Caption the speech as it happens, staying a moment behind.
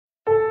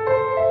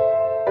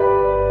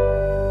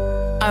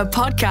A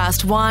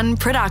Podcast One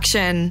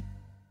production.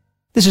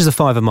 This is The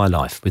 5 of My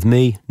Life with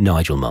me,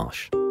 Nigel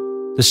Marsh.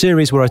 The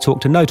series where I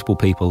talk to notable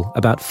people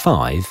about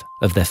 5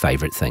 of their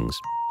favourite things.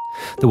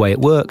 The way it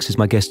works is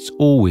my guests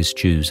always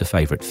choose a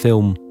favourite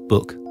film,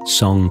 book,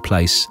 song,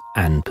 place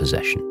and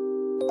possession.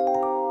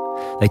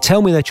 They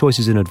tell me their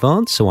choices in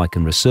advance so I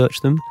can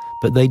research them,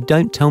 but they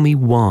don't tell me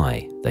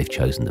why they've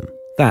chosen them.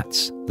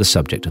 That's the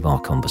subject of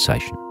our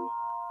conversation.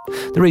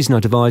 The reason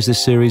I devised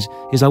this series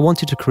is I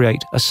wanted to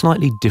create a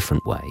slightly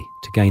different way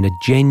to gain a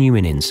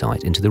genuine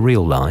insight into the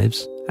real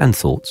lives and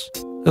thoughts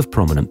of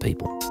prominent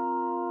people.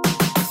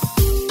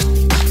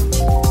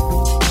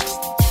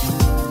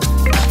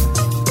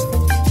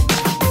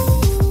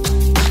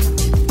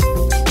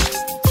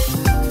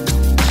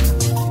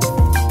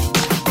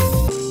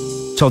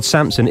 Todd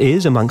Sampson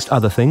is, amongst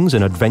other things,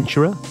 an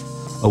adventurer,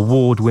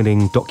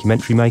 award-winning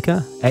documentary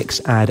maker,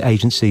 ex-ad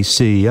agency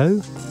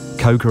CEO,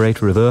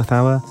 co-creator of Earth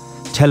Hour,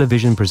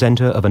 television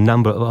presenter of a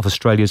number of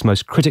Australia's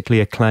most critically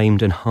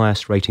acclaimed and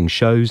highest rating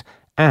shows,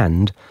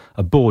 and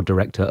a board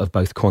director of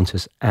both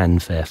Qantas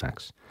and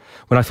Fairfax.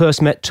 When I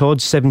first met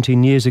Todd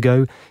 17 years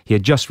ago, he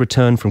had just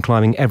returned from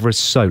climbing Everest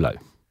solo.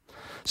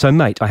 So,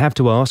 mate, I have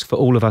to ask, for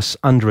all of us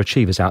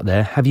underachievers out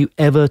there, have you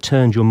ever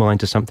turned your mind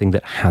to something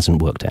that hasn't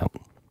worked out?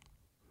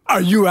 Are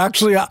you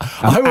actually? I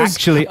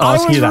was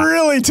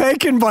really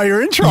taken by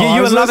your intro.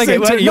 You were loving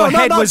it. Your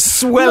head was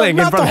swelling.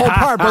 Not the whole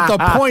part, but the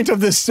point of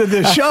this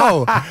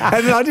show.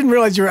 And I didn't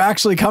realize you were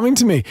actually coming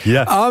to me.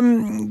 Yeah.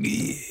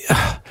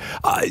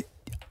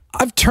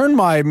 I've turned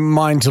my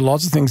mind to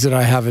lots of things that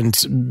I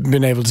haven't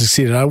been able to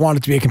succeed in. I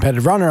wanted to be a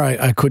competitive runner.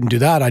 I couldn't do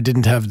that. I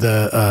didn't have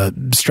the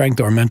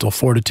strength or mental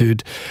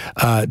fortitude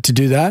to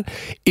do that.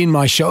 In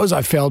my shows,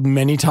 I failed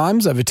many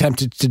times. I've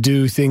attempted to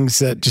do things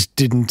that just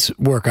didn't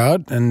work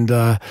out, and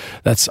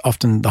that's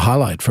often the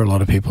highlight for a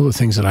lot of people, the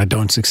things that I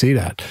don't succeed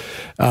at.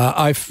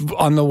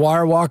 On the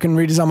wire walk and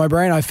Redesign My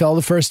Brain, I fell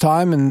the first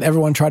time, and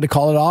everyone tried to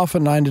call it off,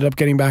 and I ended up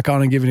getting back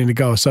on and giving it a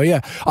go. So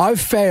yeah,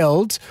 I've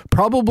failed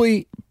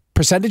probably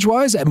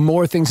percentage-wise at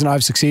more things than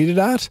I've succeeded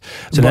at.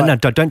 So no,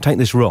 don't take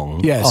this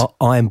wrong. Yes.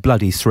 I am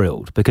bloody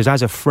thrilled because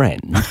as a friend,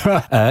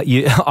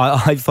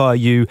 I find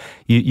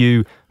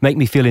you make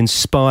me feel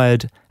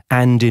inspired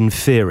and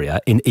inferior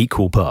in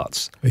equal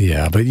parts.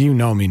 Yeah, but you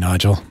know me,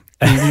 Nigel.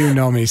 You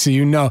know me, so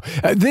you know.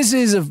 This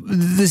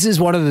is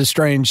one of the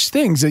strange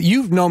things that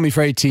you've known me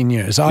for 18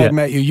 years. I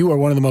met you. You are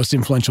one of the most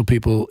influential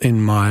people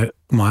in my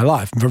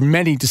life for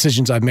many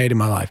decisions I've made in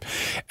my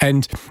life.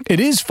 And it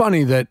is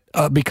funny that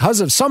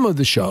because of some of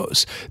the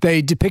shows,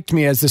 they depict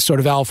me as this sort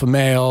of alpha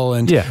male,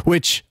 and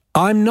which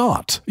I'm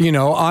not. You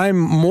know, I'm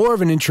more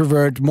of an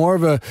introvert, more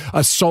of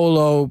a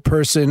solo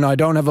person. I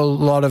don't have a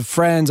lot of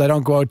friends. I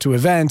don't go out to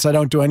events. I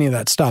don't do any of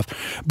that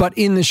stuff. But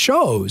in the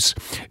shows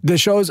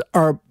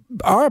are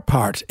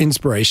part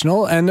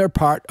inspirational, and they're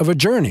part of a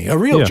journey, a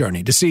real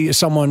journey, to see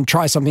someone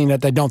try something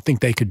that they don't think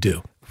they could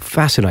do.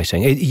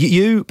 Fascinating.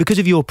 You, because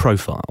of your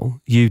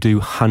profile, you do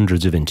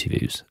hundreds of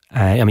interviews.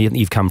 I mean,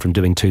 you've come from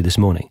doing 2 this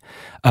morning.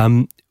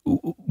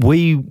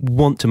 We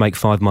want to make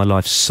 5 of My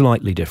Life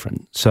slightly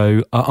different.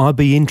 So I'd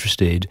be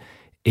interested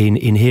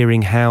in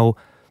hearing how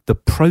the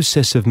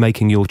process of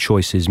making your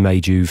choices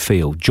made you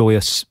feel.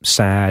 Joyous,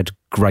 sad,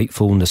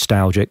 grateful,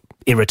 nostalgic,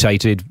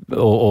 irritated,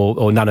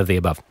 or none of the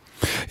above.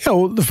 Yeah,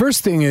 well, the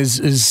first thing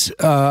is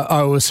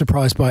I was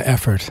surprised by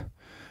effort,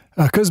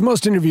 because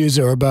most interviews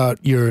are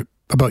about your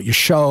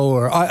show,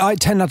 or I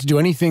tend not to do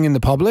anything in the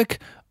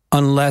public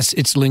unless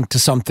it's linked to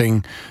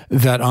something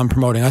that I'm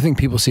promoting. I think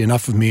people see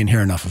enough of me and hear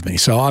enough of me,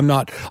 so I'm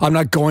not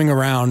going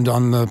around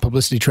on the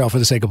publicity trail for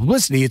the sake of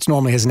publicity. It's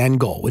normally has an end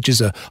goal, which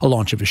is a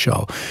launch of a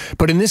show.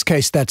 But in this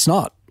case, that's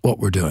not what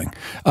we're doing.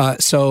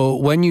 So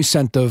when you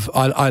sent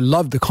I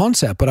loved the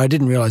concept, but I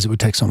didn't realize it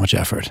would take so much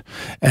effort.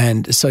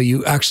 And so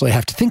you actually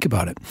have to think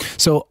about it.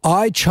 So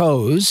I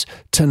chose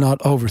to not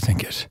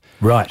overthink it.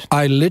 Right.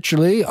 I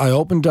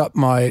opened up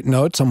my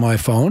notes on my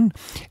phone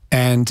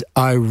and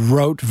I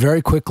wrote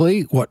very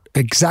quickly what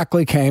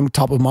exactly came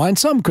top of mind.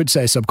 Some could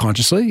say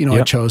subconsciously,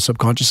 I chose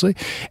subconsciously.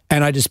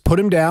 And I just put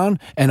them down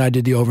and I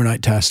did the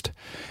overnight test.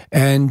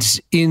 And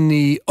in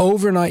the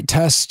overnight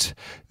test,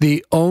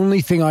 the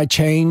only thing I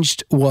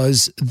changed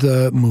was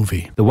the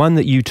movie. The one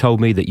that you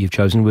told me that you've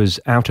chosen was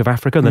Out of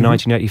Africa, the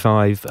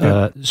 1985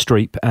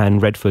 Streep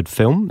and Redford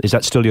film. Is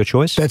that still your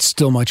choice? That's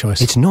still my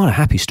choice. It's not a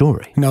happy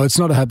story. No, it's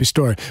not a happy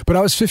story. But I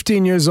was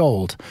 15 years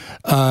old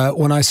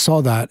when I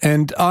saw that.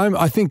 And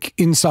I think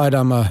inside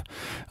I'm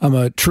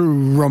a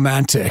true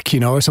romantic,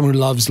 someone who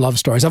loves love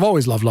stories. I've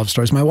always loved love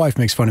stories. My wife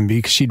makes fun of me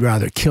because she'd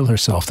rather kill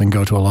herself than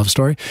go to a love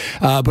story.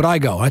 But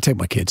I take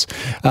my kids.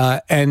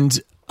 And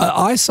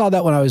I saw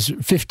that when I was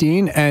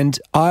 15, and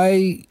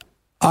I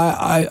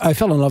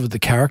fell in love with the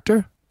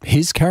character,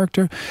 his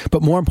character,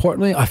 but more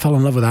importantly, I fell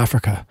in love with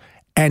Africa.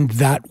 And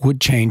that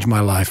would change my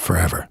life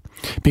forever.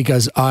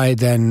 Because I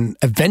then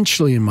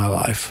eventually in my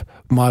life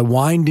my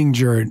winding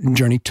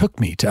journey took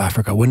me to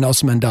Africa. When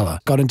Nelson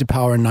Mandela got into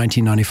power in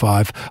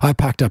 1995, I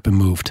packed up and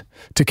moved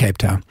to Cape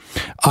Town.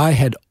 I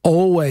had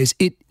always...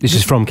 This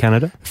is from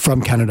Canada?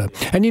 From Canada.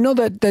 And you know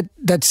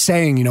that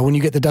saying, you know, when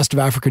you get the dust of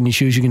Africa in your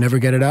shoes, you can never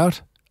get it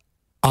out?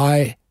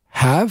 I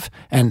have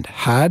and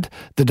had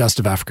the dust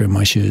of Africa in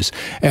my shoes.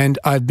 And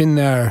I've been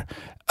there...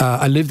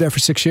 I lived there for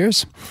 6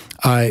 years.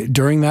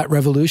 During that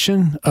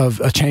revolution of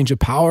a change of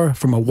power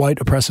from a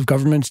white oppressive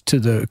government to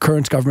the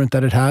current government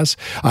that it has,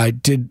 I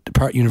did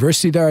part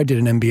university there. I did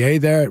an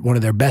MBA there at one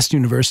of their best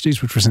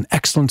universities, which was an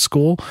excellent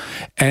school.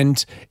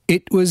 And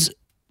it was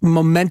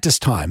momentous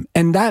time.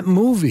 And that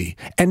movie,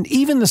 and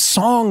even the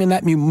song in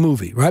that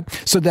movie, right?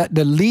 So that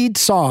the lead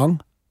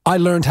song, I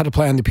learned how to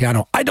play on the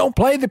piano. I don't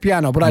play the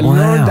piano, but I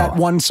learned that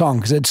one song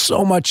because it's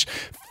so much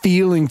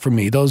feeling for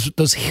me.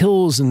 Those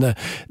hills and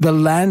the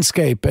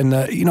landscape and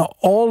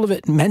all of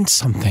it meant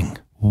something.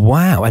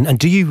 Wow. And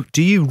do you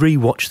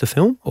rewatch the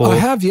film? Or? I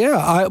have, yeah.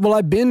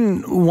 I've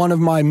been one of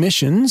my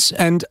missions,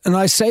 and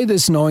I say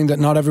this knowing that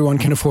not everyone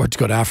can afford to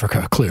go to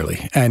Africa,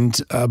 clearly.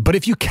 And but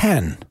if you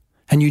can,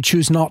 and you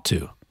choose not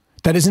to,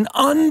 that is an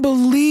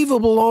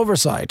unbelievable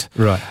oversight.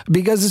 Right.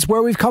 Because it's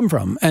where we've come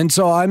from. And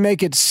so I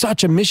make it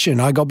such a mission.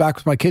 I go back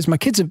with my kids. My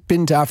kids have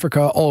been to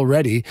Africa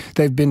already.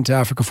 They've been to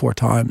Africa 4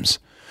 times.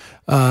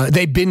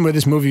 They've been where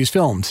this movie was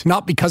filmed.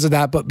 Not because of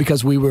that, but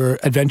because we were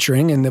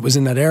adventuring and it was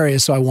in that area,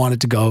 so I wanted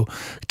to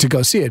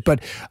go see it.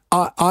 But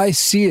I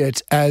see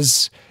it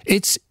as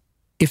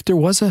if there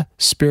was a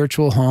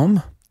spiritual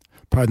home,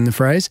 pardon the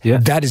phrase,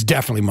 that is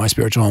definitely my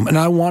spiritual home. And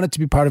I want it to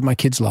be part of my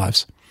kids'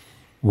 lives.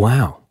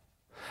 Wow.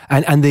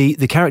 And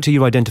the character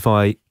you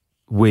identify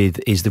with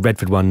is the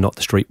Redford one, not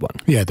the Streep one.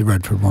 Yeah, the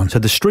Redford one. So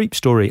the Streep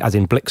story, as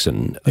in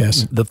Blixen,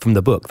 yes. From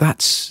the book,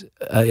 that's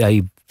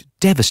a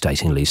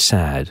devastatingly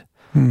sad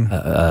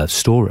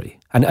story.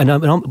 And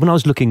when I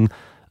was looking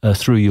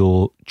through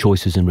your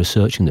choices and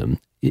researching them,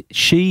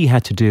 she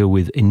had to deal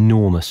with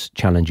enormous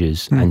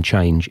challenges and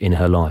change in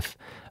her life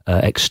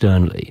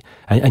externally.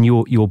 And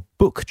your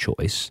book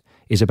choice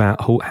is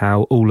about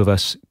how all of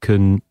us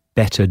can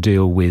better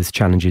deal with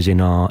challenges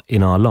in our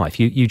life.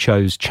 You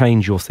chose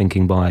Change Your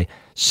Thinking by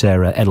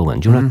Sarah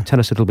Edelman. Do you want to tell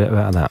us a little bit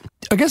about that?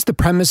 I guess the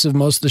premise of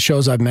most of the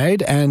shows I've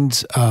made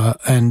and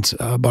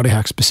Body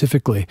Hack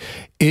specifically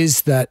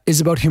is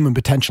about human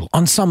potential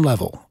on some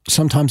level,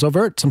 sometimes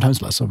overt,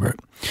 sometimes less overt.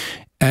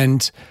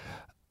 And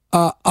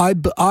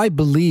I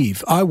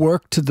believe I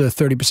work to the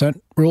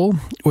 30% rule,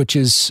 which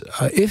is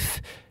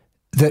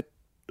that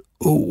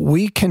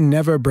we can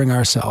never bring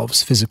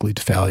ourselves physically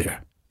to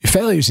failure.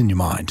 Failure's in your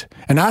mind.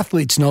 And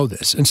athletes know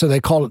this. And so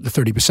they call it the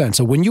 30%.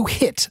 So when you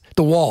hit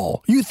the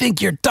wall, you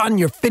think you're done,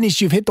 you're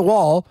finished, you've hit the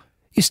wall,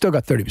 you still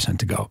got 30%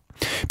 to go.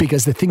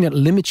 Because the thing that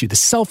limits you, the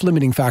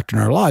self-limiting factor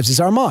in our lives is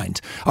our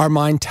mind. Our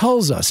mind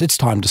tells us it's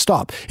time to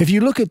stop. If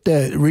you look at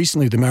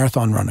recently the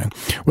marathon running,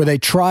 where they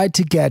tried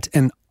to get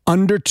an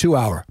under 2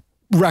 hour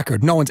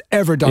record. No one's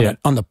ever done it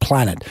on the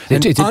planet.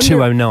 It's a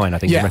 2:09, I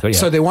think. Yeah. The record,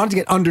 So they wanted to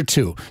get under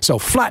 2. So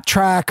flat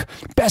track,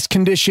 best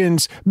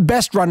conditions,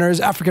 best runners,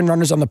 African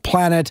runners on the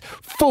planet,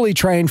 fully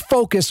trained,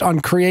 focused on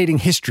creating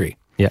history.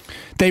 Yeah.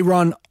 They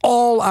run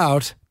all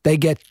out. They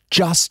get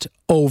just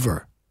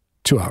over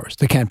 2 hours.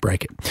 They can't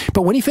break it.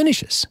 But when he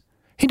finishes,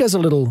 he does a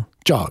little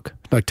jog,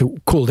 like to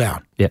cool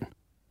down. Yeah.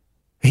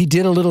 He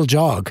did a little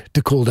jog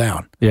to cool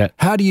down. Yeah.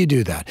 How do you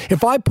do that?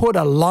 If I put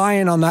a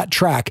lion on that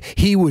track,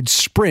 he would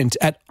sprint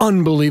at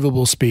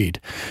unbelievable speed.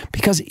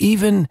 Because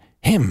even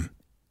him,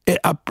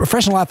 a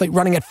professional athlete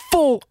running at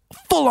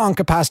full-on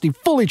capacity,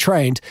 fully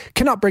trained,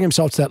 cannot bring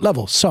himself to that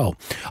level. So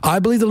I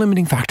believe the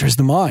limiting factor is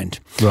the mind.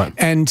 Right.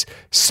 And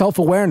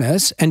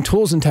self-awareness and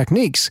tools and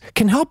techniques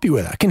can help you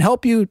with that, can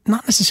help you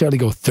not necessarily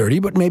go 30,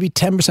 but maybe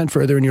 10%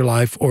 further in your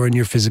life or in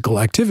your physical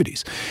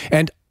activities.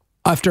 And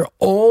after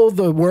all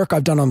the work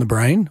I've done on the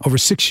brain over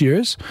 6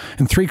 years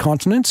in 3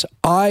 continents,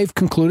 I've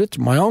concluded,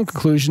 my own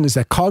conclusion is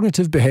that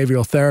cognitive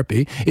behavioral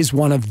therapy is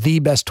one of the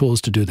best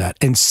tools to do that.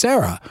 And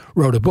Sarah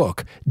wrote a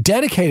book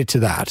dedicated to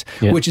that,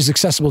 which is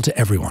accessible to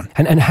everyone.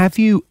 And have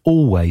you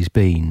always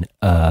been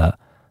a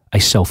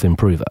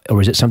self-improver? Or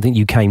is it something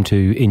you came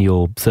to in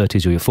your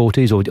 30s or your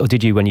 40s? Or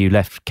did you, when you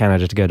left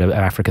Canada to go to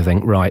Africa,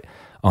 think, right,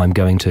 I'm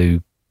going to,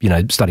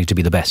 study to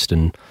be the best?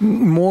 And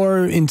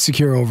more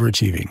insecure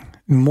overachieving.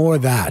 More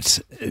that,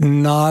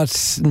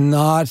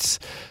 not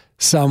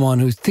someone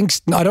who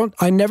thinks,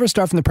 I never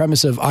start from the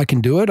premise of I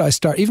can do it. I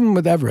start, even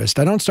with Everest,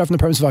 I don't start from the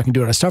premise of I can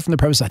do it. I start from the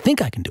premise I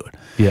think I can do it.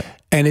 Yeah.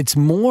 And it's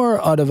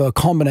more out of a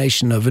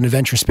combination of an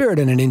adventurous spirit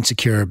and an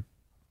insecure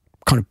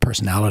kind of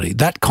personality.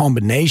 That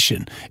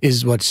combination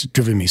is what's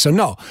driven me. So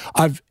no,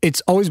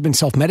 it's always been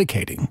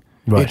self-medicating.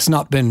 Right. It's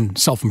not been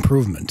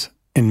self-improvement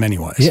in many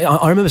ways. Yeah,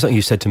 I remember something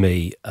you said to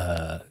me,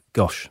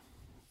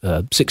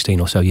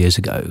 16 or so years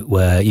ago,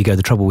 where you go,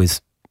 the trouble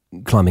with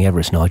climbing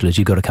Everest, Nigel, is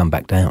you've got to come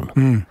back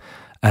down.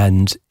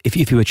 And if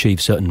you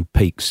achieve certain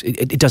peaks,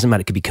 it doesn't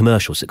matter, it could be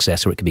commercial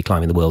success or it could be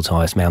climbing the world's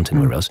highest mountain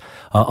or else.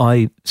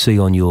 I see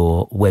on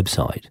your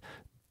website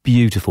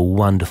beautiful,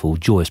 wonderful,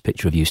 joyous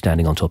picture of you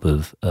standing on top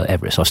of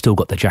Everest. I've still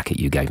got the jacket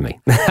you gave me.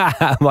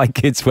 My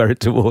kids wear it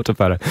to water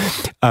polo.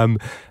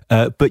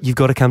 But you've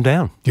got to come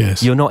down.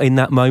 Yes. You're not in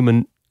that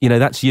moment. You know,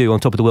 that's you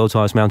on top of the world's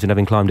highest mountain,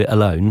 having climbed it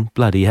alone.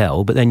 Bloody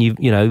hell. But then, you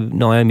know,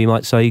 Naomi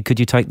might say, could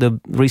you take the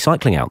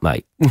recycling out,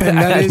 mate? And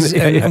that is,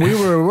 and we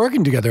were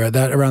working together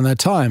around that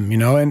time, you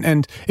know,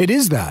 and it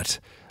is that.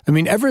 I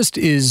mean, Everest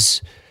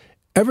is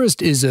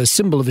a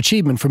symbol of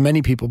achievement for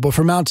many people, but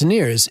for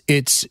mountaineers,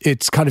 it's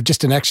kind of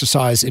just an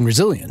exercise in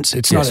resilience.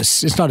 It's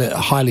not a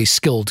highly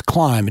skilled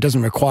climb. It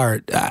doesn't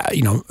require a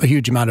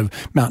huge amount of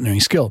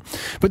mountaineering skill.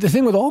 But the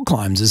thing with all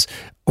climbs is,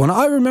 when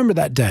I remember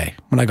that day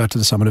when I got to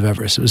the summit of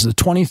Everest, it was the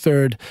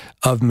 23rd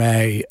of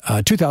May,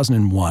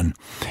 2001,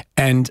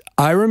 and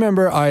I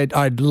remember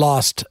I'd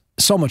lost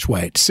so much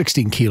weight,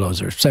 16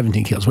 kilos or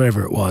 17 kilos,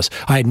 whatever it was.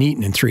 I hadn't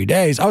eaten in 3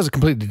 days. I was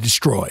completely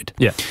destroyed.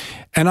 Yeah,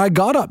 and I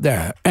got up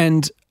there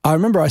and I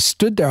remember I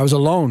stood there, I was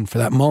alone for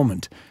that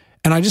moment,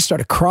 and I just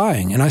started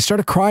crying. And I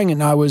started crying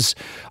and I was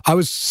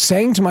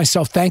saying to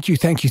myself, thank you,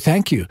 thank you,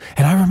 thank you.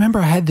 And I remember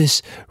I had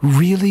this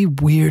really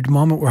weird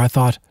moment where I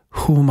thought,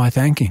 who am I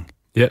thanking?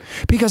 Yeah.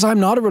 Because I'm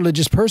not a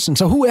religious person.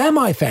 So who am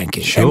I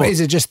thanking? Sure. Is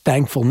it just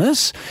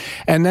thankfulness?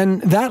 And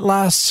then that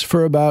lasts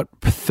for about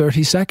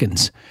 30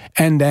 seconds.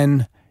 And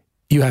then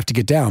you have to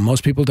get down.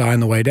 Most people die on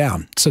the way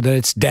down, so that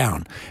it's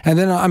down. And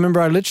then I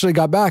remember I literally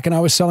got back and I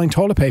was selling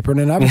toilet paper in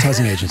an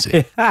advertising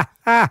agency.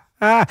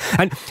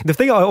 And the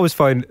thing I always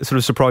find sort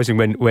of surprising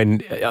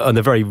when on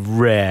the very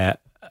rare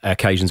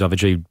occasions I've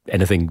achieved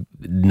anything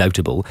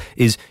notable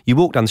is you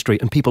walk down the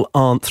street and people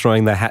aren't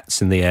throwing their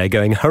hats in the air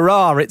going,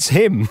 hurrah, it's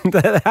him.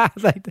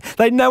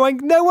 No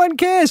one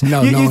cares.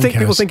 No, you one think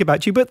cares. people think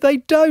about you, but they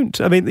don't.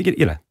 I mean,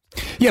 you know.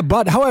 Yeah,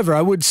 but however,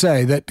 I would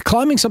say that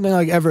climbing something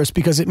like Everest,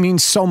 because it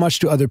means so much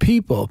to other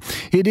people,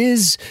 it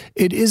is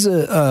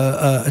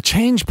a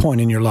change point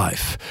in your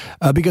life.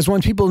 Because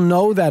when people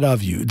know that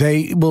of you,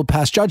 they will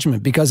pass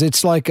judgment, because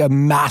it's like a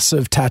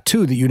massive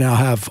tattoo that you now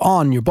have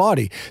on your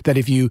body. That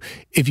if you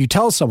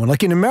tell someone,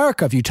 like in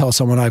America, if you tell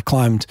someone I've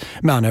climbed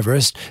Mount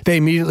Everest, they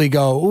immediately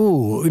go,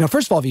 ooh,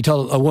 first of all, if you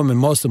tell a woman,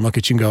 most of them look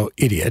at you and go,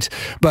 idiot.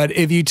 But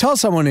if you tell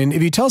someone in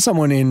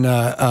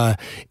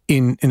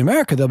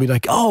America, they'll be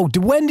like, oh,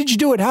 when did you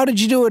do it? How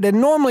did you do it?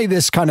 And normally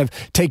this kind of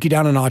take you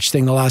down a notch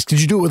thing, they'll ask, did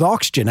you do it with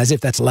oxygen? As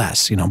if that's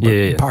less,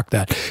 park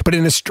that. But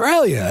in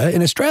Australia,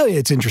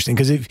 it's interesting,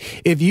 because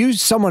if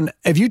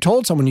you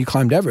told someone you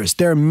climbed Everest,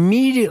 their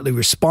immediately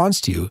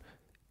response to you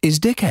is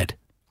dickhead.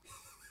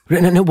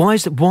 No, why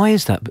is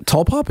that?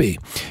 Tall poppy.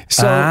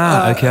 So,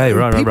 okay,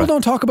 right. People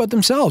don't talk about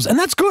themselves, and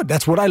that's good.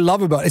 That's what I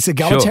love about it. It's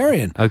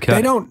egalitarian. Sure. Okay.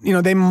 They don't,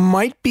 they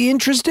might be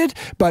interested,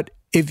 but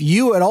if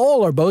you at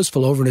all are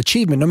boastful over an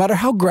achievement, no matter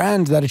how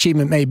grand that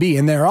achievement may be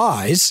in their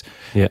eyes,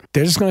 they're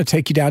just going to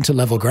take you down to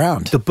level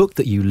ground. The book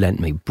that you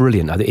lent me,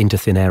 brilliant, either Into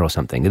Thin Air or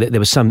something.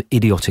 There was some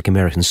idiotic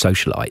American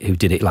socialite who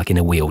did it like in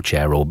a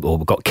wheelchair or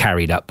got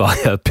carried up by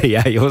a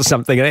PA or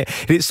something. And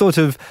it's sort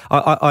of,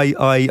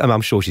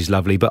 I'm sure she's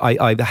lovely, but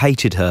I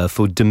hated her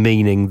for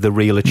demeaning the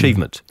real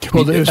achievement.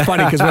 Well, it was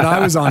funny because when I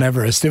was on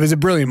Everest, it was a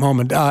brilliant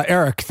moment.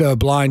 Eric, the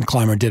blind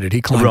climber, did it.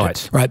 He climbed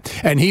it.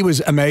 Right. And he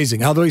was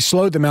amazing. Although he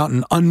slowed the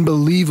mountain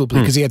unbelievably,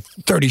 because he had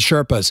 30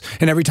 Sherpas,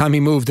 and every time he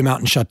moved, the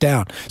mountain shut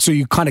down. So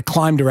you kind of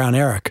climbed around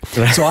Eric.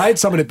 So I had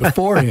summited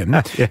before him,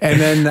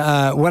 and then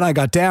when I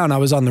got down, I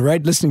was on the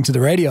listening to the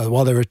radio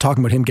while they were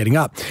talking about him getting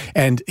up,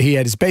 and he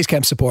had his base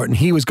camp support, and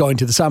he was going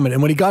to the summit.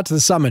 And when he got to the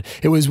summit,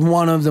 it was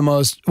one of the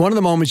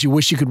moments you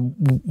wish you could,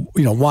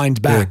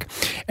 wind back.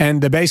 Yeah.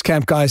 And the base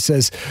camp guy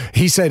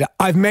he said,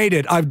 "I've made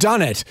it, I've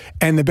done it."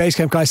 And the base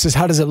camp guy says,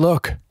 "How does it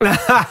look?"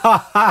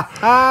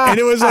 And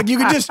it was like you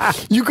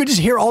could just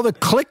hear all the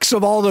clicks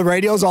of all the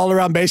radios all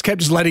around base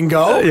camp just letting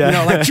go,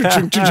 like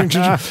and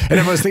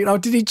everyone was thinking, oh,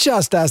 did he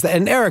just ask that?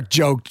 And Eric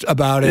joked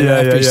about it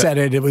after he said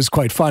it. It was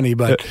quite funny,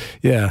 but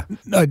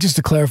just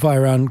to clarify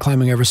around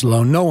climbing Everest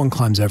alone, no one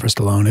climbs Everest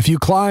alone. If you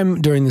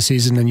climb during the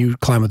season, then you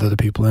climb with other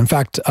people. In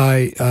fact,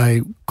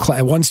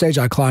 at one stage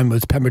I climbed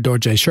with Pember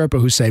Dorje Sherpa,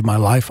 who saved my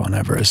life on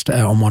Everest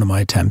on one of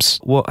my attempts.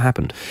 What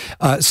happened?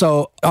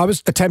 So I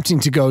was attempting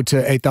to go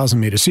to 8,000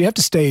 meters. So you have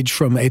to stage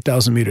from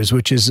 8,000 meters,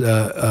 which is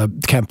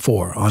Camp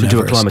 4 on Everest.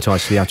 Do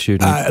acclimatise to the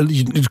altitude?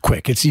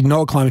 Quick. It's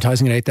no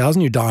acclimatizing at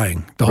 8,000. You're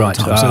dying the whole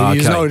time.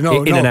 So okay.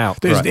 no, in and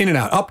out. There's in and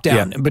out, up,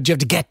 down. But you have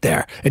to get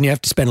there, and you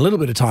have to spend a little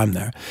bit of time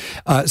there.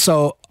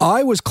 So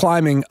I was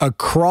climbing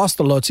across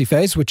the Lhotse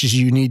face, which is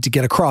you need to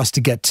get across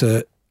to get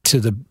to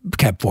the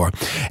Camp 4,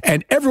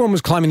 and everyone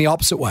was climbing the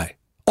opposite way.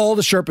 All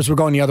the Sherpas were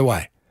going the other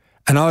way.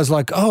 And I was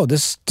like, oh,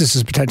 this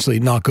is potentially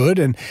not good,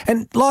 and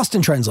lost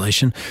in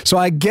translation. So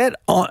I get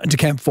on to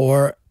Camp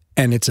 4,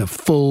 and it's a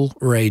full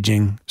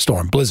raging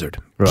storm, blizzard,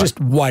 just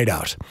white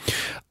out.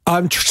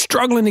 I'm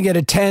struggling to get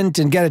a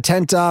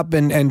tent up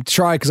and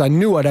try, because I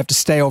knew I'd have to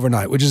stay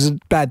overnight, which is a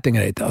bad thing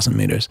at 8,000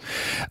 meters.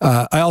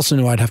 I also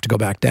knew I'd have to go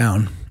back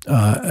down,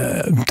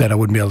 that I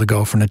wouldn't be able to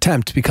go for an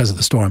attempt because of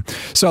the storm.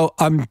 So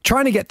I'm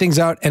trying to get things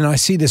out, and I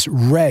see this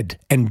red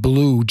and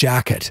blue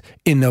jacket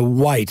in the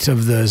white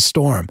of the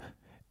storm.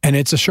 And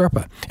it's a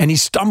Sherpa. And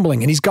he's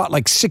stumbling, and he's got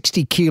like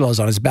 60 kilos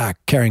on his back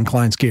carrying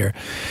client's gear.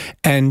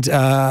 And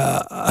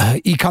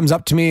he comes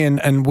up to me,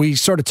 and we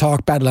sort of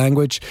talk bad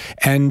language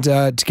and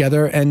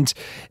together, and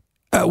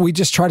we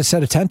just try to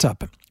set a tent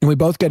up. And we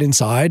both get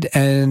inside,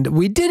 and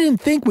we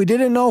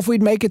didn't know if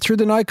we'd make it through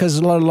the night, because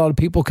a lot of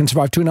people can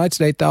survive 2 nights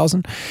at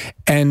 8,000.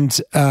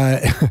 And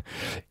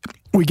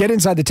we get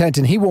inside the tent,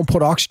 and he won't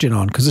put oxygen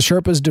on, because the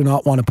Sherpas do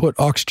not want to put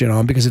oxygen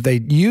on, because if they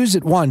use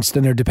it once,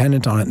 then they're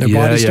dependent on it, and their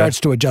body starts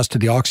to adjust to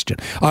the oxygen.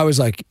 I was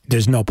like,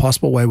 there's no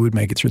possible way we'd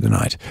make it through the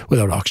night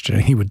without oxygen.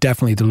 He would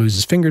definitely either lose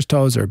his fingers,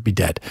 toes, or be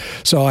dead.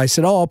 So I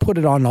said, I'll put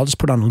it on. I'll just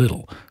put on a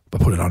little. I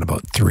put it on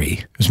about 3.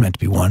 It was meant to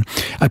be 1.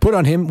 I put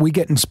on him. We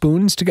get in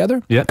spoons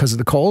together because of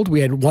the cold.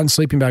 We had 1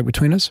 sleeping bag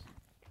between us.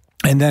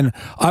 And then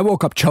I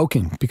woke up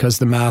choking because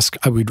the mask,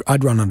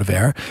 I'd run out of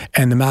air,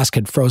 and the mask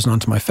had frozen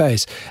onto my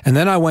face. And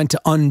then I went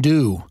to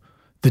undo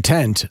the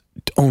tent,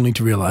 only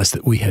to realize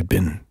that we had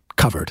been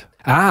covered.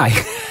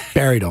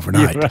 Buried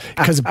overnight.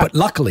 But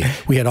luckily,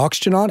 we had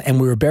oxygen on, and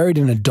we were buried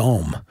in a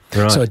dome.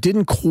 Right. So it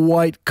didn't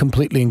quite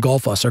completely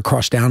engulf us or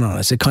crush down on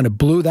us. It kind of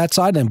blew that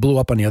side and blew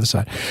up on the other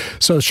side.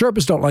 So the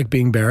Sherpas don't like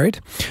being buried,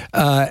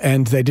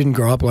 and they didn't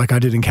grow up like I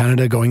did in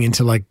Canada, going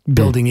into like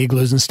building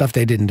igloos and stuff.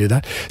 They didn't do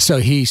that. So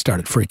he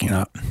started freaking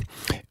out.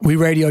 We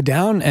radioed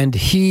down, and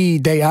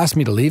they asked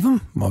me to leave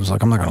him. I was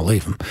like, I'm not going to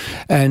leave him.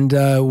 And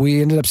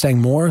we ended up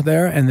staying more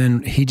there, and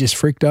then he just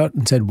freaked out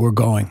and said, we're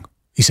going.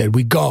 He said,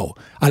 we go.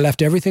 I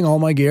left everything, all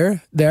my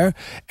gear there,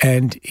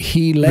 and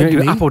he led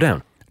me. Up or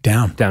down?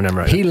 Down. Down,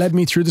 right. He led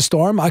me through the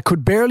storm. I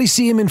could barely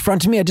see him in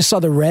front of me. I just saw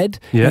the red,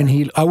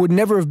 and I would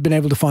never have been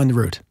able to find the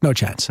route. No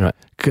chance. Right.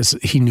 Because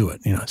he knew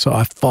it, So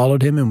I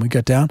followed him, and we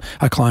got down.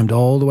 I climbed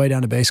all the way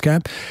down to base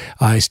camp.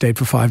 I stayed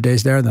for 5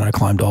 days there, and then I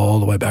climbed all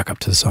the way back up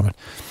to the summit.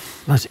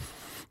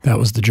 That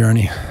was the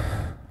journey.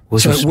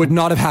 It would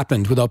not have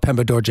happened without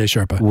Pemba Dorje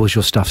Sherpa. Was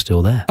your stuff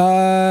still there?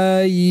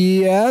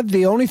 Yeah.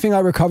 The only thing I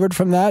recovered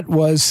from that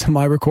was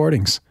my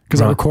recordings, because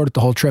I recorded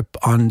the whole trip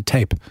on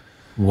tape.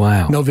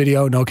 Wow. No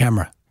video, no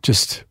camera,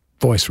 just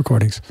voice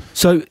recordings.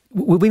 So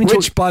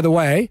which, by the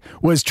way,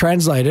 was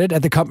translated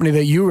at the company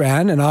that you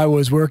ran and I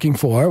was working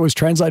for. It was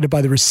translated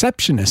by the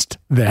receptionist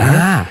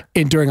there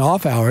during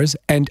off hours,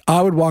 and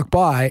I would walk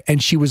by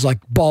and she was like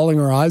bawling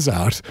her eyes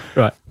out.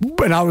 Right.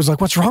 And I was like,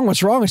 what's wrong?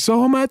 What's wrong?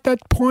 So I'm at that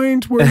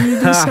point where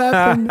this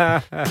happened.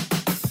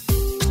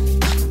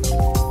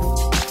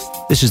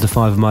 This is The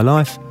 5 of My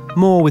Life.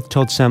 More with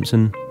Todd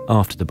Sampson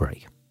after the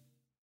break.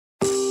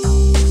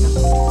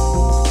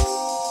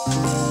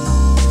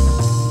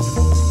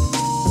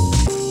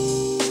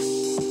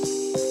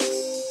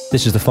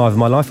 This is The 5 of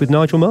My Life with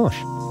Nigel Marsh.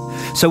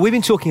 So we've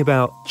been talking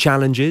about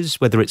challenges,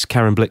 whether it's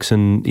Karen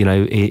Blixen,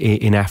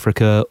 in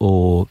Africa,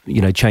 or,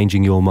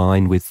 changing your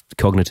mind with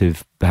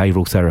cognitive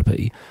behavioural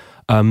therapy.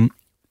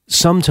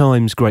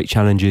 Sometimes great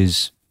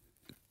challenges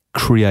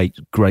create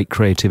great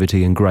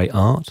creativity and great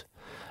art.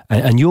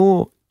 And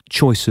your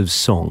choice of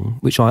song,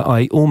 which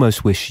I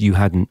almost wish you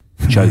hadn't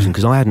chosen,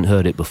 because I hadn't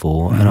heard it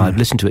before, and I'd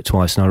listened to it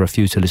twice and I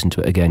refused to listen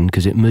to it again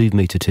because it moved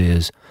me to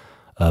tears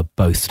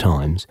both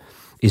times,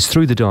 is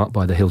Through the Dark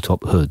by the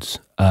Hilltop Hoods.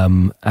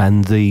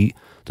 And the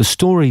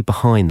story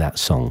behind that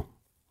song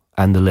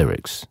and the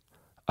lyrics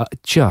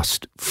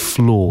just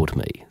floored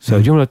me. So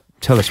do you want to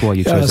tell us why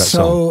you chose that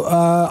song?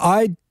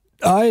 So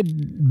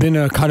I'd been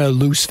a kind of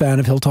loose fan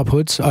of Hilltop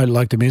Hoods. I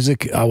liked the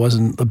music. I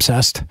wasn't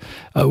obsessed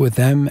with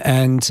them.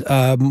 And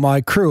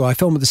my crew, I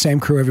filmed with the same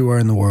crew everywhere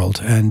in the world.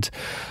 And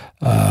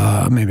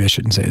maybe I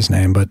shouldn't say his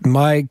name, but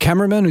my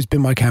cameraman, who's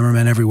been my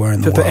cameraman everywhere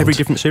in the world. For every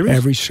different series?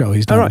 Every show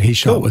he's done. He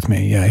shot with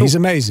me. Yeah, cool. He's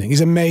amazing.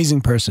 He's an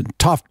amazing person.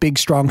 Tough, big,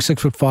 strong,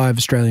 6'5"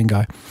 Australian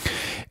guy.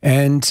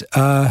 And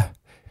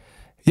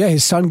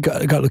his son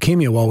got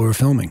leukemia while we were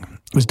filming.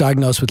 Was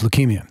diagnosed with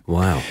leukemia.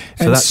 Wow.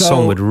 So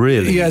song would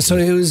really... Yeah,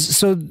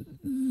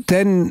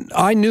 then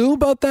I knew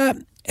about that,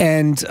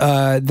 and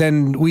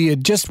then we were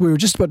just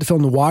about to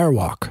film The Wire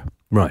Walk.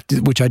 Right.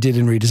 Which I did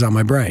in Redesign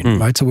My Brain,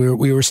 right? So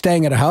we were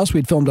staying at a house.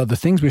 We'd filmed other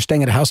things. We were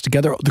staying at a house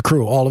together, the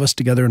crew, all of us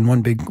together in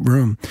one big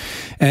room.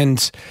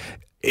 And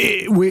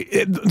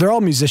they're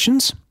all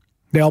musicians.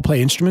 They all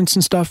play instruments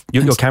and stuff.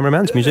 Your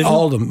cameraman's musician?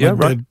 All of them. Yeah,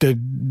 right. The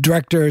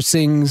director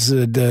sings,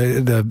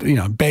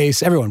 the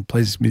bass, everyone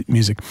plays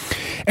music.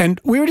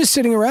 And we were just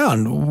sitting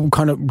around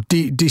kind of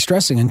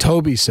de-stressing. And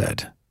Toby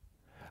said,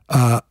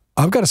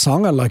 I've got a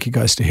song I'd like you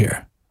guys to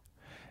hear.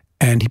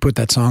 And he put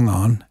that song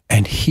on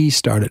and he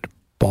started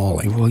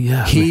bawling. Well,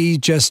 yeah. He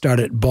just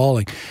started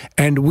bawling.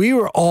 And we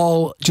were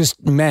all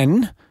just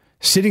men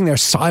sitting there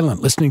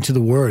silent, listening to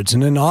the words.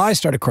 And then I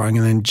started crying,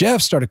 and then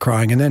Jeff started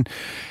crying. And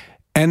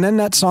then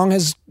that song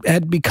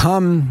had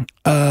become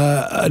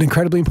an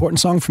incredibly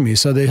important song for me.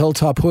 So the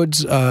Hilltop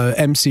Hoods,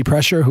 MC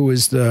Pressure, who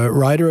is the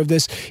writer of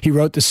this, he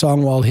wrote this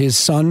song while his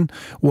son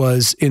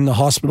was in the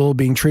hospital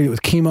being treated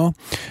with chemo.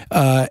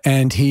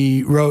 And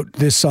he wrote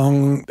this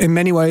song in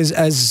many ways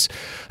as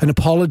an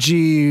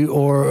apology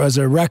or as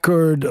a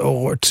record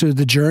or to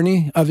the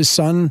journey of his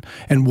son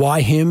and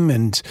why him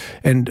and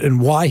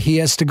why he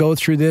has to go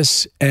through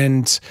this.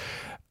 And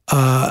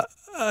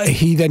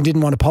he then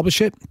didn't want to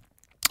publish it.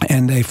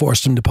 And they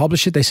forced him to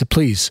publish it. They said,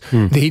 please.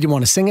 He didn't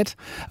want to sing it.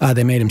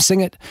 They made him sing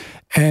it.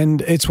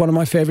 And it's one of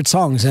my favorite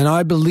songs. And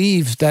I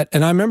believe that,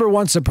 and I remember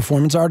once a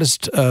performance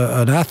artist,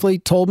 an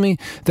athlete told me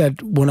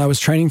that when I was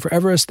training for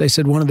Everest, they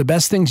said one of the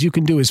best things you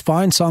can do is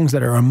find songs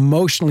that are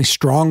emotionally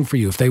strong for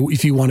you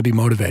if you want to be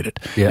motivated.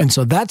 Yeah. And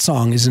so that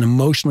song is an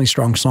emotionally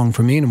strong song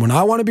for me. And when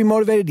I want to be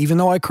motivated, even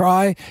though I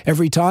cry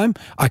every time,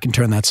 I can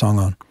turn that song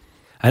on.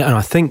 And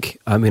I think,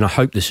 I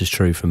hope this is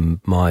true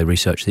from my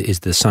research, that is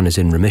the sun is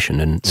in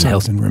remission. And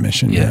Sun's in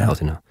remission, yeah.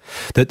 Healthy now.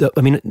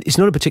 It's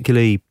not a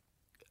particularly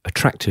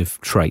attractive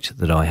trait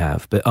that I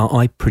have, but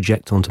I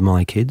project onto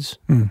my kids,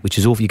 which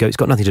is off you go. It's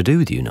got nothing to do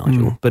with you,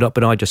 Nigel.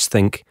 But I just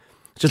think,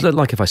 just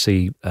like if I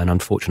see an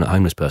unfortunate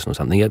homeless person or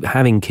something,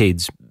 having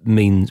kids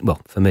means,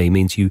 well, for me,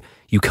 means you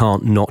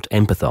can't not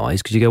empathise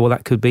because you go, well,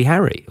 that could be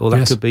Harry or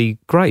that could be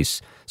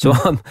Grace. So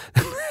I'm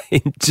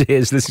in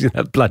tears listening to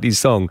that bloody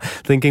song,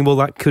 thinking, well,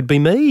 that could be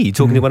me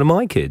talking to one of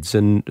my kids.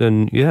 And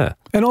yeah.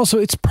 And also,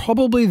 it's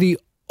probably the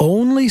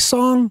only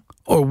song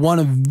or one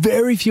of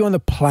very few on the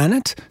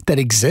planet that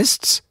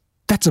exists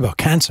that's about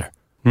cancer.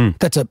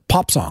 That's a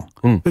pop song.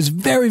 There's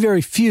very,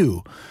 very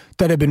few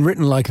that have been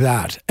written like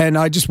that. And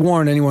I just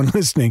warn anyone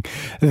listening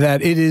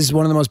that it is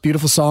one of the most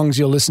beautiful songs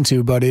you'll listen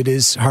to, but it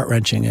is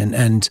heart-wrenching.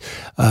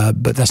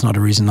 But that's not a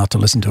reason not to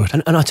listen to it.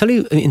 And I tell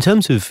you, in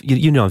terms of,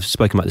 I've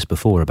spoken about this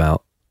before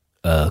about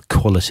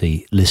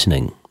quality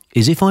listening,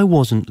 is if I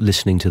wasn't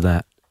listening to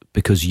that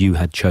because you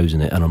had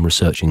chosen it and I'm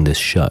researching this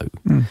show,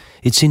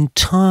 it's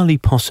entirely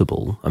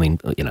possible,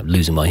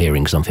 losing my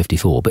hearing because I'm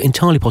 54, but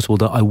entirely possible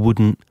that I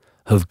wouldn't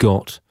have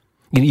got,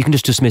 you can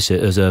just dismiss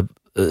it as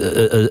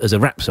a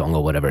rap song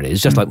or whatever it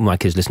is, just like my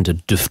kids listen to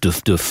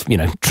duff,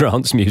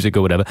 trance music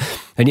or whatever.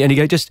 And you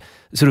go, just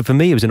sort of, for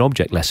me, it was an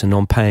object lesson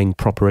on paying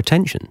proper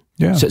attention.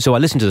 Yeah. So I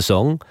listened to the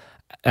song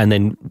and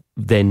then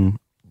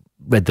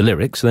read the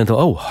lyrics and then thought,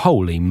 oh,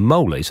 holy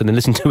moly. So then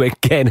listened to it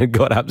again and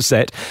got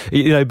upset.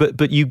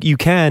 But you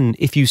can,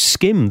 if you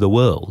skim the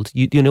world,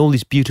 all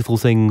these beautiful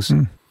things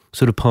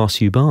sort of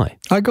pass you by.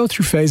 I go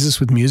through phases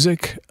with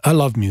music. I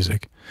love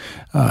music.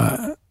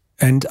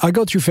 And I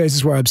go through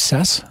phases where I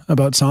obsess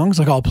about songs.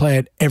 Like I'll play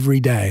it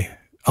every day.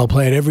 I'll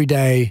play it every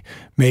day,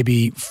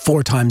 maybe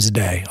 4 times a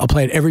day. I'll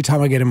play it every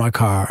time I get in my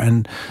car.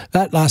 And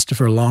that lasted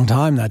for a long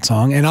time, that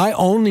song. And I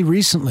only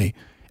recently,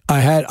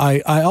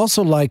 I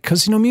also like,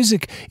 because,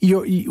 music,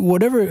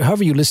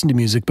 however you listen to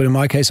music, but in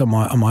my case on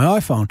my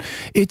iPhone,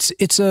 it's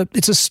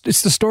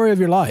the story of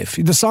your life.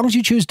 The songs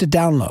you choose to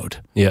download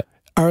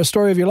are a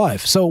story of your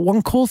life. So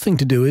one cool thing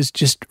to do is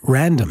just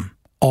random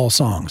all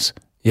songs.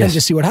 Yes. And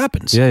just see what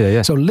happens.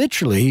 Yeah. So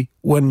literally,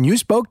 when you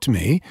spoke to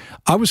me,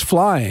 I was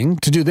flying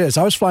to do this.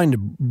 I was flying to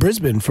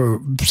Brisbane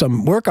for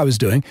some work I was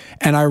doing,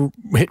 and I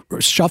hit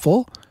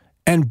shuffle,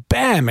 and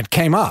bam, it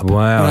came up.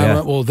 Wow. And I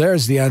went, well,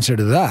 there's the answer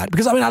to that.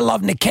 Because, I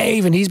love Nick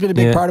Cave, and he's been a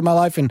big part of my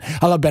life, and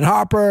I love Ben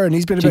Harper, and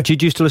he's been a big...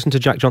 Did you used to listen to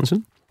Jack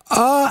Johnson?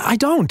 I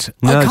don't.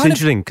 No, it's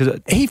interesting.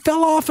 He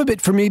fell off a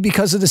bit for me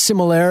because of the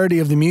similarity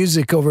of the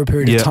music over a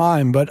period of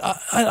time, but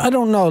I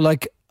don't know,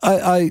 like...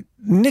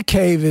 Nick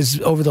Cave is,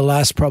 over the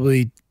last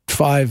probably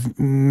 5,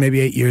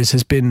 maybe 8 years,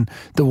 has been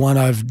the one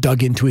I've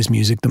dug into his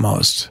music the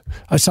most.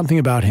 Something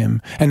about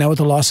him. And now with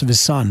the loss of his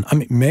son,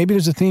 maybe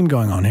there's a theme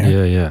going on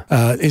here.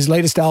 Yeah. His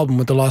latest album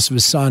with the loss of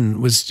his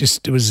son was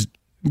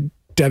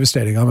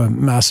devastating. I'm a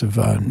massive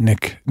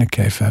Nick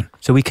Cave fan.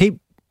 So we keep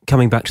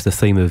coming back to the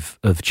theme of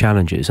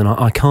challenges, and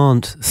I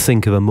can't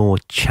think of a more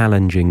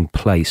challenging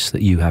place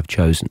that you have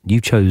chosen. You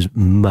chose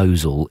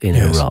Mosul in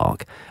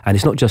Iraq, and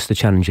it's not just a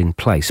challenging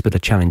place, but a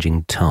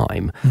challenging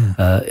time.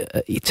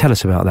 Tell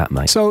us about that,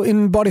 mate. So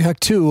in Body Hack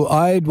 2,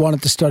 I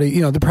wanted to study,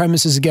 the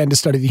premise is again to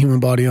study the human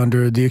body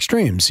under the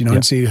extremes,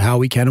 and see how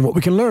we can and what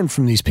we can learn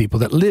from these people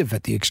that live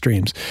at the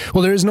extremes.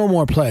 Well, there is no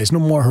more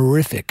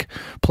horrific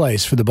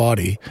place for the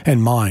body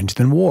and mind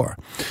than war.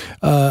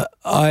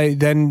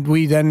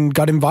 We then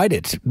got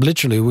invited.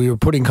 Literally, we were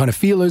putting kind of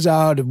feelers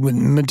out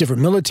with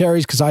different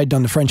militaries because I had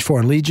done the French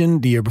Foreign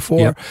Legion the year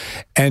before,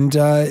 and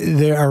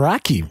the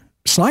Iraqi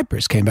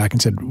snipers came back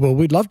and said, well,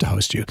 we'd love to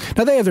host you.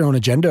 Now, they have their own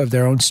agenda of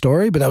their own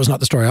story, but that was not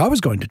the story I was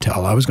going to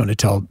tell. I was going to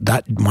tell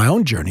my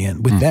own journey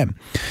and with them.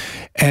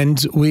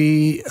 And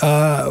we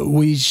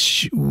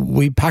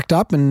packed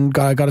up and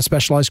got a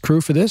specialized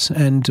crew for this,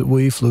 and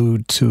we flew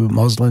to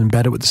Mosul and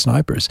embedded with the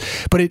snipers.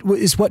 But it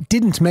is what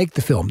didn't make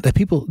the film. The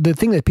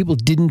thing that people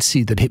didn't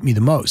see that hit me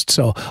the most.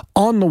 So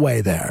on the way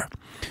there,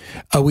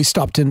 we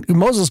stopped in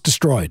Mosul's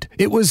destroyed.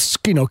 It was,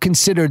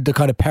 considered the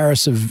kind of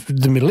Paris of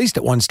the Middle East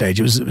at one stage.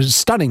 It was a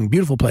stunning,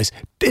 beautiful place.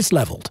 It's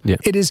leveled. Yeah.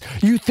 It is.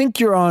 You think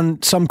you're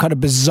on some kind of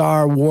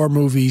bizarre war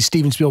movie,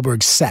 Steven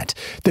Spielberg set.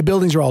 The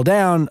buildings are all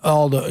down.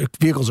 All the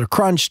vehicles are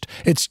crunched.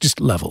 It's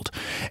just leveled.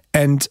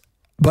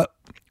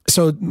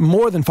 So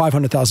more than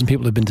 500,000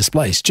 people have been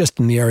displaced just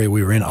in the area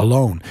we were in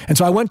alone. And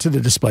so I went to the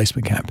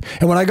displacement camp.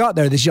 And when I got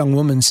there, this young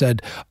woman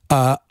said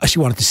she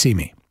wanted to see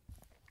me.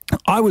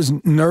 I was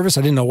nervous.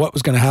 I didn't know what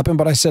was going to happen,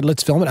 but I said,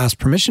 let's film it. Asked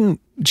permission.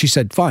 She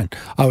said, fine,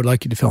 I would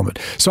like you to film it.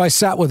 So I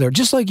sat with her,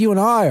 just like you and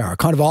I are,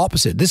 kind of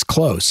opposite, this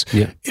close,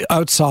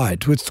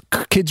 outside with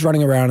kids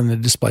running around in the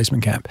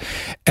displacement camp.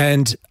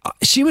 And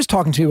she was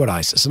talking to me about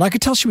ISIS, and I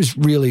could tell she was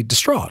really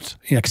distraught.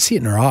 I could see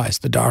it in her eyes,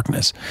 the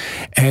darkness.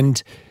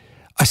 And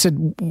I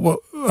said,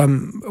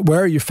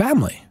 where are your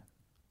family?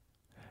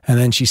 And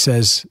then she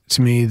says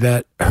to me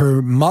that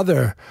her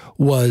mother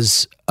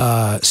was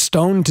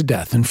stoned to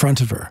death in front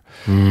of her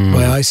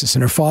by ISIS,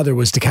 and her father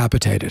was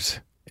decapitated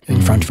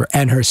in front of her.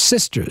 And her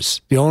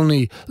sisters, the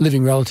only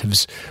living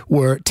relatives,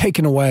 were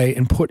taken away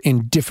and put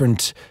in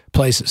different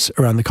places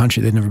around the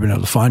country. They'd never been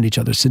able to find each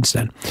other since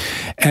then.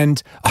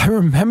 And I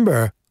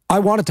remember I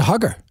wanted to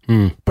hug her,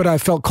 but I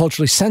felt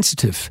culturally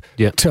sensitive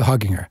to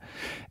hugging her.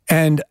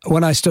 And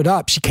when I stood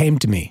up, she came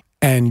to me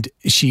and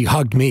she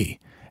hugged me.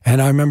 And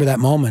I remember that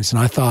moment,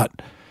 and I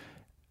thought,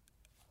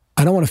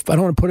 I don't want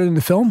to put it in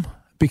the film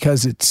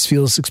because it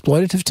feels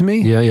exploitative to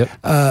me.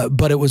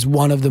 But it was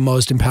one of the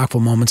most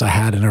impactful moments I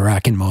had in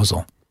Iraq, in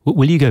Mosul.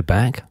 Will you go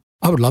back?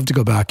 I would love to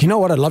go back. You know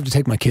what? I'd love to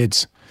take my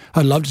kids.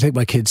 I'd love to take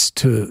my kids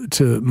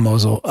to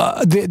Mosul.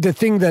 The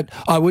thing that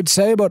I would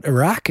say about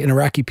Iraq and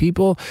Iraqi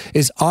people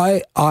is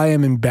I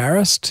am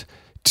embarrassed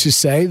to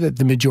say that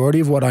the majority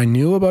of what I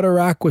knew about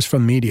Iraq was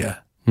from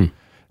media.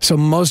 So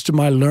most of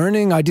my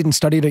learning, I didn't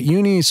study it at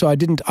uni, so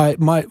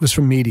it was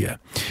from media.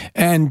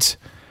 And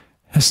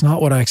that's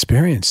not what I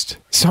experienced.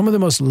 Some of the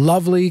most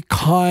lovely,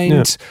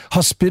 kind,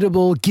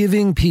 hospitable,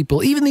 giving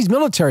people, even these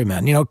military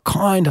men,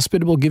 kind,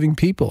 hospitable, giving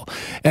people.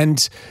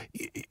 And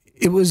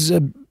it was,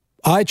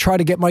 I try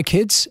to get my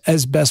kids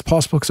as best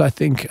possible because I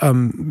think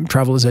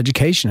travel is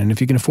education. And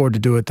if you can afford to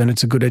do it, then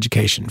it's a good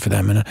education for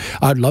them. And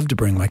I'd love to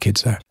bring my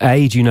kids there.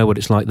 A, do you know what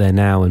it's like there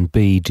now? And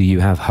B, do you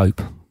have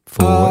hope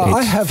for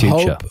I have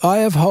future? Hope. I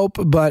have hope,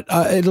 but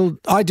I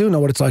do know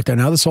what it's like there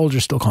now. The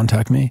soldiers still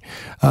contact me,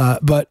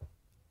 but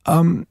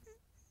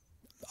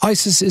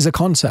ISIS is a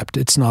concept.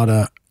 It's not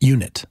a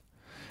unit,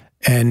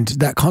 and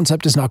that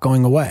concept is not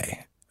going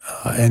away.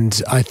 And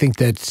I think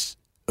that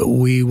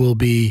we will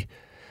be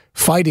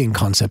fighting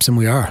concepts, and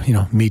we are.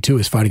 Me Too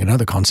is fighting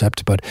another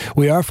concept, but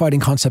we are fighting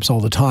concepts all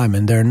the time,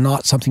 and they're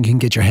not something you can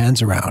get your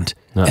hands around,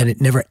 and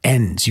it never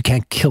ends. You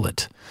can't kill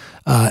it,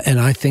 and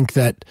I think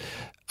that.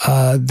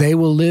 They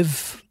will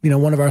live.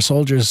 One of our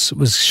soldiers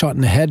was shot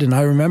in the head, and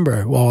I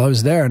remember while I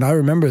was there, and I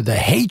remember the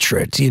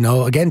hatred,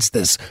 against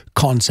this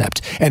concept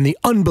and the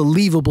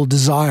unbelievable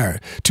desire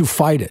to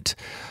fight it.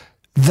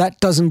 That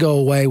doesn't go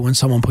away when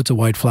someone puts a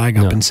white flag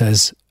up and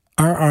says,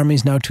 our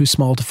army's now too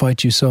small to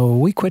fight you, so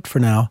we quit for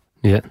now.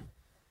 Yeah.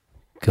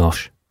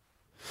 Gosh.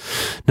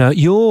 Now,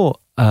 your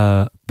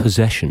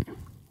possession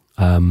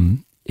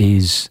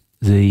is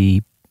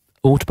the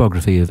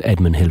autobiography of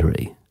Edmund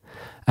Hillary.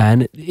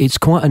 And it's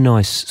quite a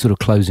nice sort of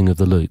closing of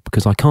the loop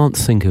because I can't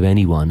think of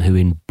anyone who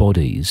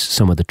embodies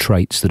some of the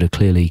traits that are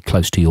clearly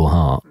close to your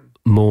heart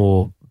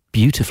more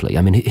beautifully.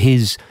 I mean,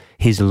 his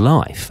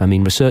life,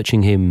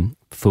 researching him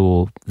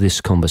for this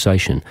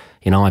conversation,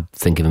 I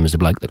think of him as the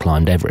bloke that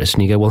climbed Everest,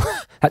 and you go,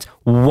 well, that's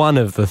one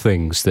of the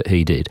things that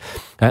he did.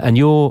 And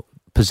your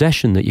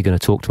possession that you're going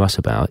to talk to us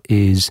about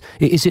is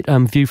it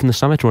View from the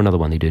Summit or another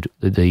one he did,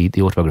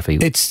 the autobiography?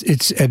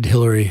 It's Ed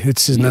Hillary.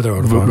 It's another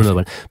autobiography. Another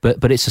one.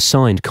 But it's a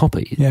signed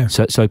copy. Yeah.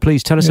 So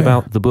please tell us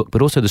about the book,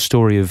 but also the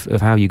story of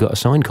how you got a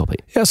signed copy.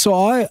 Yeah, so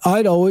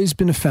I'd always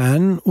been a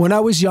fan. When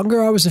I was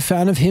younger, I was a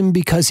fan of him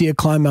because he had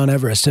climbed Mount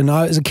Everest. And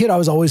as a kid, I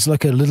was always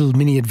like a little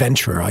mini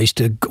adventurer. I used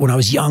to, when I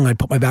was young, I'd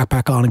put my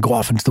backpack on and go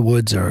off into the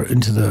woods or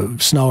into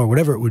the snow or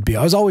whatever it would be.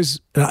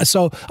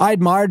 So I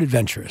admired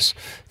adventurers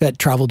that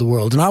traveled the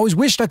world. And I always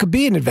wished I could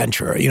be an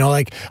adventurer,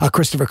 like a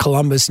Christopher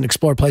Columbus and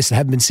explore places that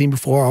haven't been seen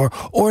before,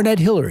 or an Ed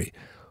Hillary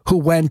who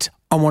went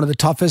on one of the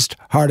toughest,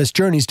 hardest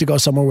journeys to go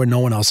somewhere where no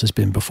one else has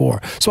been before.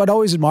 So I'd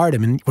always admired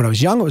him. And when I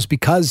was young, it was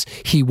because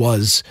he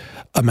was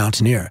a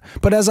mountaineer.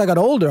 But as I got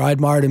older, I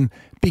admired him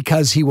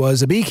because he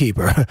was a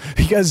beekeeper,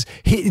 because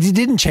it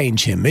didn't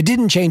change him. It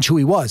didn't change who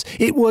he was.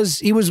 He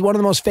was one of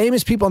the most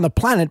famous people on the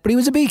planet, but he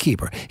was a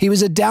beekeeper. He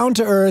was a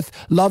down-to-earth,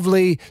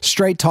 lovely,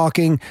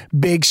 straight-talking,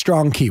 big,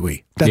 strong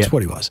Kiwi. That's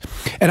what he was.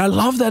 And I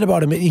love that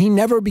about him. He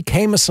never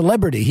became a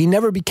celebrity. He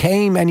never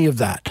became any of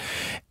that.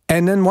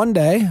 And then one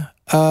day,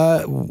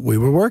 we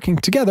were working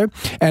together,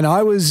 and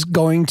I was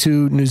going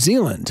to New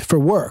Zealand for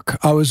work.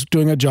 I was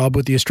doing a job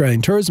with the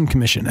Australian Tourism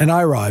Commission, and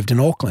I arrived in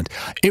Auckland.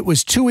 It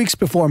was 2 weeks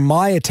before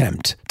my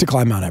attempt to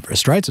climb Mount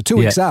Everest, right? So 2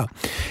 weeks out.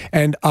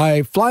 And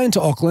I fly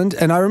into Auckland,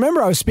 and I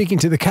remember I was speaking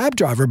to the cab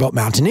driver about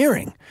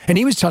mountaineering, and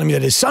he was telling me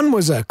that his son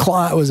was a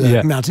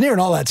mountaineer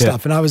and all that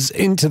stuff, and I was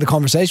into the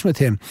conversation with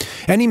him,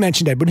 and he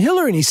mentioned Edmund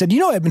Hillary, and he said,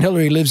 Edmund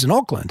Hillary lives in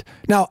Auckland.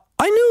 Now,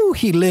 I knew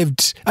he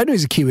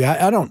was a Kiwi.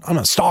 I'm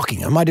not stalking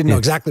him. I didn't know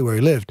exactly where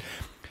he lived.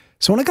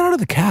 So when I got out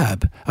of the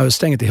cab, I was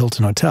staying at the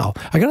Hilton Hotel.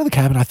 I got out of the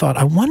cab and I thought,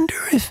 I wonder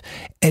if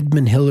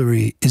Edmund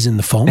Hillary is in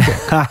the phone book.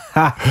 So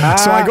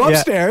I go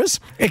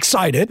upstairs,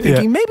 excited,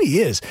 thinking maybe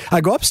he is.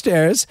 I go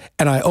upstairs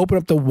and I open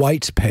up the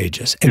white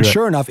pages. And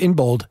sure enough, in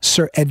bold,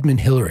 Sir Edmund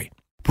Hillary.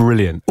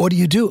 Brilliant. What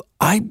do?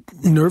 I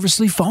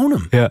nervously phone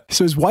him. Yeah.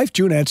 So his wife,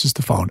 June, answers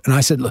the phone. And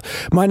I said, look,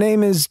 my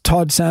name is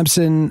Todd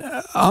Sampson.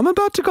 I'm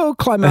about to go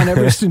climb Mount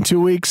Everest in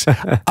 2 weeks.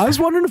 I was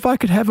wondering if I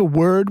could have a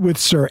word with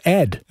Sir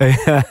Ed.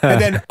 And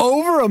then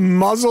over a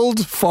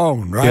muzzled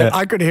phone, right?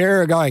 I could hear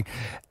her going,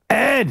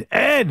 Ed,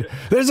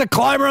 there's a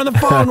climber on the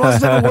phone,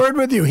 wants to have a word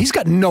with you. He's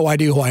got no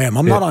idea who I am.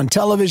 I'm not on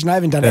television. I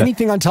haven't done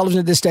anything on television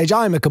at this stage.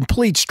 I'm a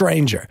complete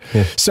stranger.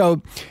 Yeah.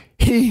 So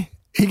he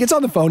gets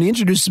on the phone. He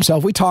introduces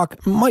himself. We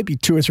talk, might be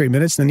 2 or 3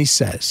 minutes. Then he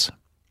says,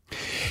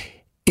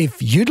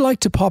 if you'd like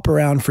to pop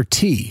around for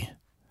tea,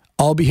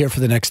 I'll be here for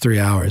the next 3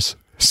 hours.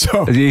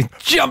 So you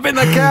jump in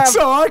the cab.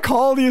 So I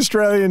call the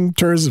Australian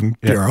Tourism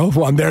Bureau,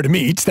 who I'm there to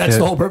meet. That's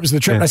the whole purpose of the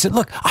trip. And I said,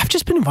 look, I've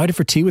just been invited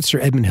for tea with Sir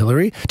Edmund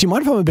Hillary. Do you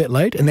mind if I'm a bit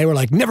late? And they were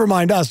like, never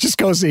mind us, just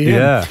go see him.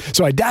 Yeah.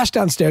 So I dash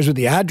downstairs with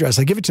the address.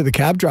 I give it to the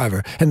cab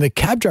driver. And the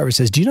cab driver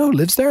says, do you know who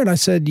lives there? And I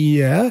said,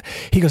 yeah.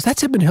 He goes,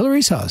 that's Edmund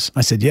Hillary's house.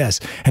 I said, yes.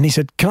 And he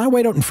said, can I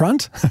wait out in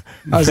front?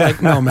 I was like,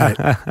 no, mate.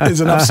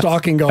 There's enough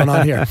stalking going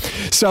on here.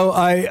 So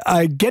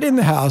I get in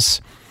the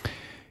house.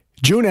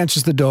 June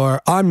answers the door.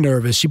 I'm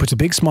nervous. She puts a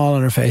big smile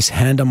on her face,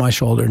 hand on my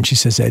shoulder, and she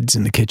says, Ed's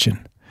in the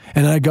kitchen.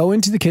 And I go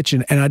into the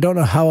kitchen, and I don't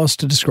know how else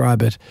to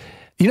describe it.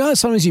 You know how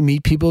sometimes you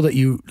meet people that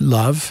you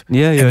love, and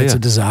it's a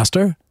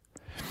disaster?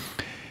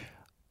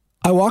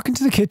 I walk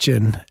into the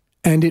kitchen,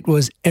 and it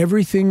was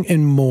everything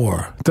and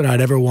more that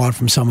I'd ever want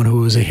from someone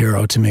who was a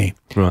hero to me.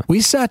 Right. We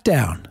sat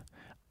down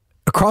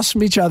across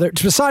from each other,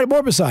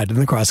 more beside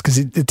than across,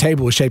 because the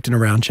table was shaped in a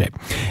round shape.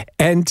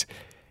 And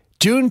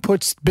June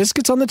puts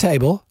biscuits on the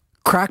table,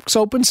 cracks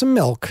open some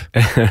milk,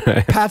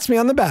 pats me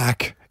on the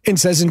back, and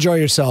says, enjoy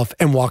yourself,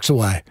 and walks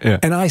away. Yeah.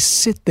 And I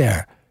sit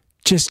there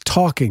just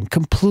talking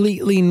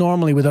completely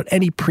normally, without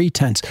any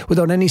pretense,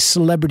 without any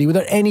celebrity,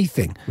 without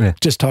anything. Yeah.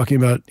 Just talking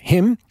about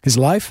him, his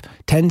life,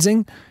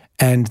 Tenzing,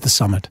 and the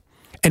summit.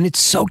 And it's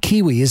so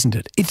Kiwi, isn't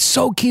it? It's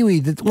so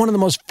Kiwi that one of the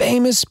most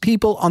famous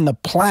people on the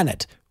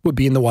planet would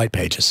be in the white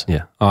pages.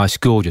 Yeah. Oh, it's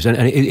gorgeous. And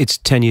it's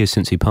 10 years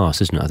since he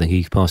passed, isn't it? I think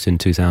he passed in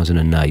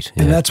 2008.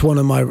 Yeah. And that's one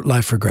of my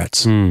life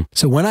regrets.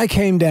 So when I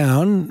came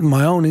down,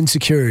 my own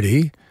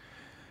insecurity,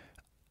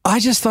 I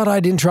just thought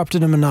I'd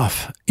interrupted him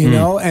enough, you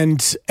know?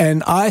 And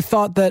I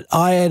thought that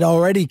I had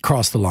already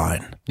crossed the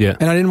line. Yeah.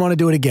 And I didn't want to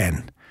do it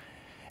again.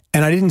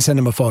 And I didn't send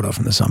him a photo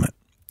from the summit.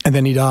 And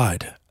then he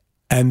died.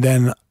 And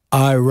then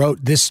I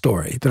wrote this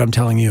story that I'm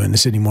telling you in the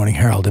Sydney Morning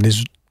Herald, and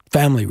his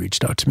family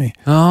reached out to me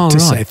to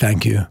say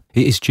thank you.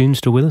 Is June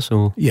still with us?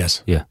 Or?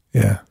 Yes. Yeah.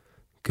 Yeah.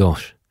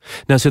 Gosh.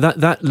 Now, so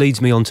that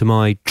leads me on to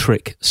my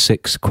trick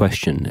 6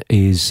 question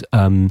is,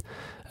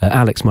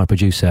 Alex, my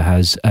producer,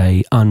 has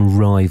a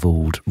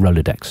unrivaled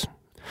Rolodex.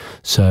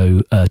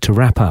 So to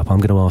wrap up, I'm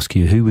going to ask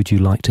you, who would you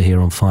like to hear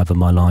on 5 of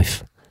My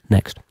Life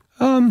next?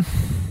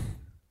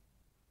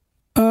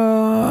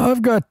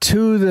 I've got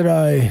 2 that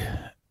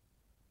I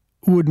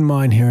wouldn't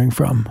mind hearing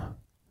from.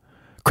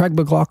 Craig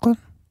McLaughlin.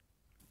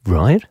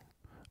 Right.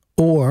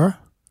 Or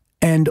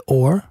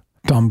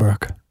Tom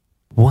Burke.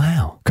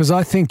 Wow. Because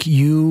I think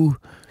you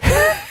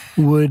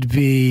would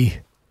be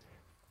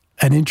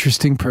an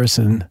interesting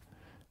person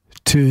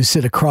to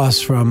sit across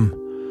from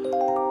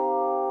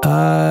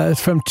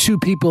 2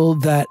 people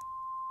that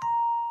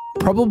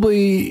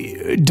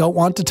probably don't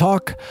want to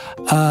talk,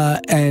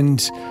 and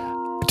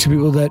 2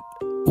 people that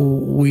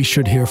we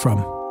should hear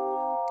from.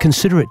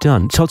 Consider it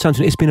done. Todd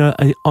Sampson, it's been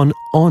an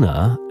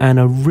honour and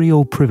a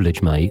real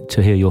privilege, mate,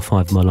 to hear your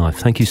 5 of My Life.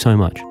 Thank you so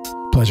much.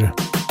 Pleasure.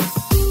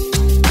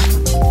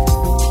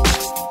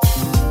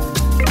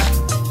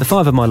 The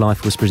 5 of My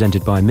Life was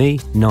presented by me,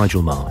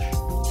 Nigel Marsh.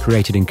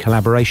 Created in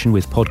collaboration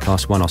with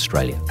Podcast One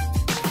Australia.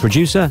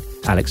 Producer,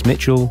 Alex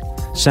Mitchell.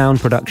 Sound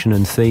production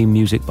and theme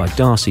music by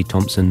Darcy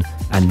Thompson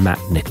and Matt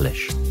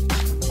Nicholish.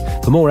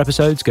 For more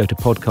episodes, go to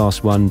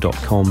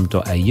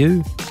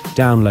podcastone.com.au,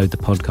 download the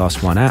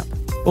Podcast One app,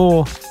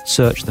 or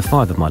search The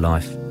 5 of My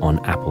Life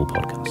on Apple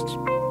Podcasts.